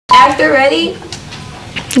Actor ready?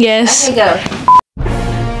 Yes. Okay, go.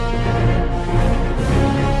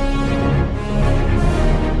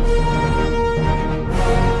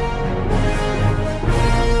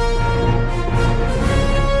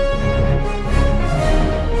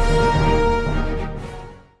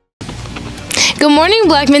 Good morning,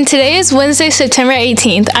 Blackman. Today is Wednesday, September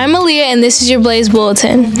 18th. I'm Aliyah, and this is your Blaze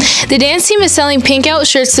Bulletin. The dance team is selling pink out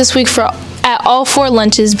shirts this week at all 4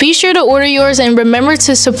 lunches. Be sure to order yours and remember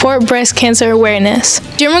to support breast cancer awareness.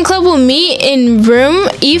 German Club will meet in room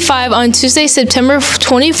E5 on Tuesday, September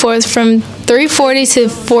 24th from 3:40 to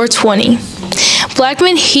 4:20.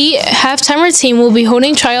 Blackman Heat half-timer team will be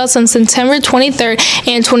holding tryouts on September 23rd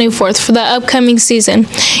and 24th for the upcoming season.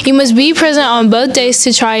 You must be present on both days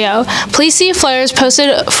to try out. Please see flyers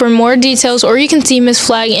posted for more details, or you can see Miss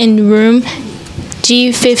Flag in room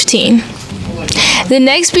G15. The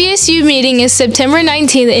next BSU meeting is September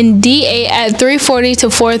 19th in D8 at 3:40 to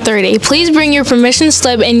 4:30. Please bring your permission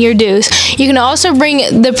slip and your dues. You can also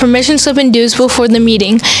bring the permission slip and dues before the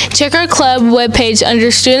meeting. Check our club webpage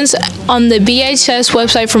under students on the BHS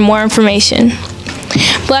website for more information.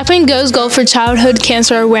 Blackman Goes Gold for Childhood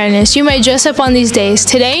Cancer Awareness. You may dress up on these days.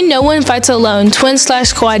 Today, No One Fights Alone,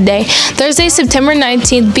 Twin/Squad Day. Thursday, September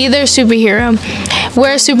 19th, be their superhero.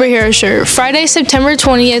 Wear a superhero shirt. Friday, September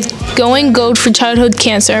 20th, Going Gold for Childhood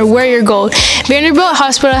Cancer. Wear your gold. Vanderbilt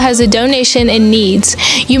Hospital has a donation it needs.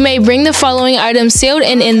 You may bring the following items sealed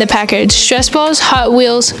and in the package: stress balls, Hot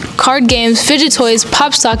Wheels, card games, fidget toys,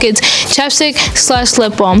 pop sockets,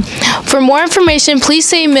 chapstick/lip balm. For more information, please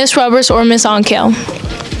say Miss Roberts or Miss Onkale.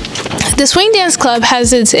 The Swing Dance Club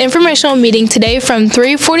has its informational meeting today from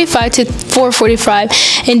 3:45 to 4:45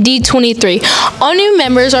 in D23. All new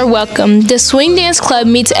members are welcome. The Swing Dance Club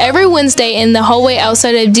meets every Wednesday in the hallway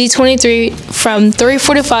outside of D23 from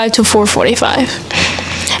 3:45 to 4:45.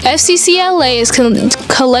 FCCLA is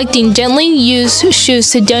collecting gently used shoes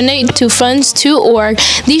to donate to funds to org.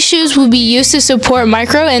 These shoes will be used to support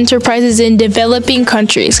micro enterprises in developing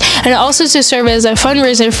countries and also to serve as a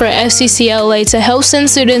fundraiser for FCCLA to help send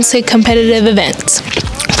students to competitive events.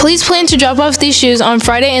 Please plan to drop off these shoes on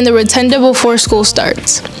Friday in the rotunda before school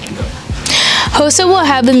starts. HOSA will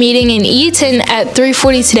have a meeting in E10 at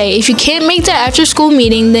 3:40 today. If you can't make the after-school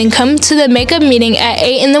meeting, then come to the makeup meeting at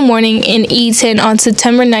 8 in the morning in E10 on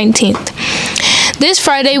September 19th. This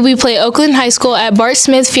Friday, we play Oakland High School at Bart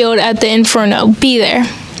Smith Field at the Inferno. Be there.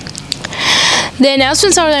 The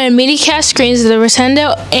announcements are on the MediaCast screens of the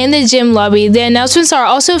rotunda and the gym lobby. The announcements are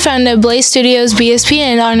also found at Blaze Studios BSP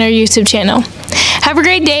and on our YouTube channel. Have a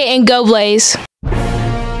great day and go Blaze!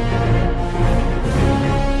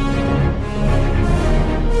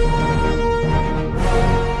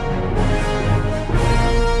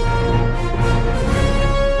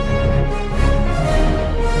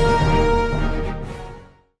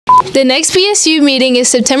 The next BSU meeting is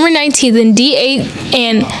September 19th in D8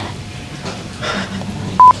 and...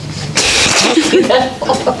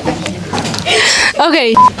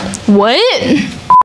 Okay, what?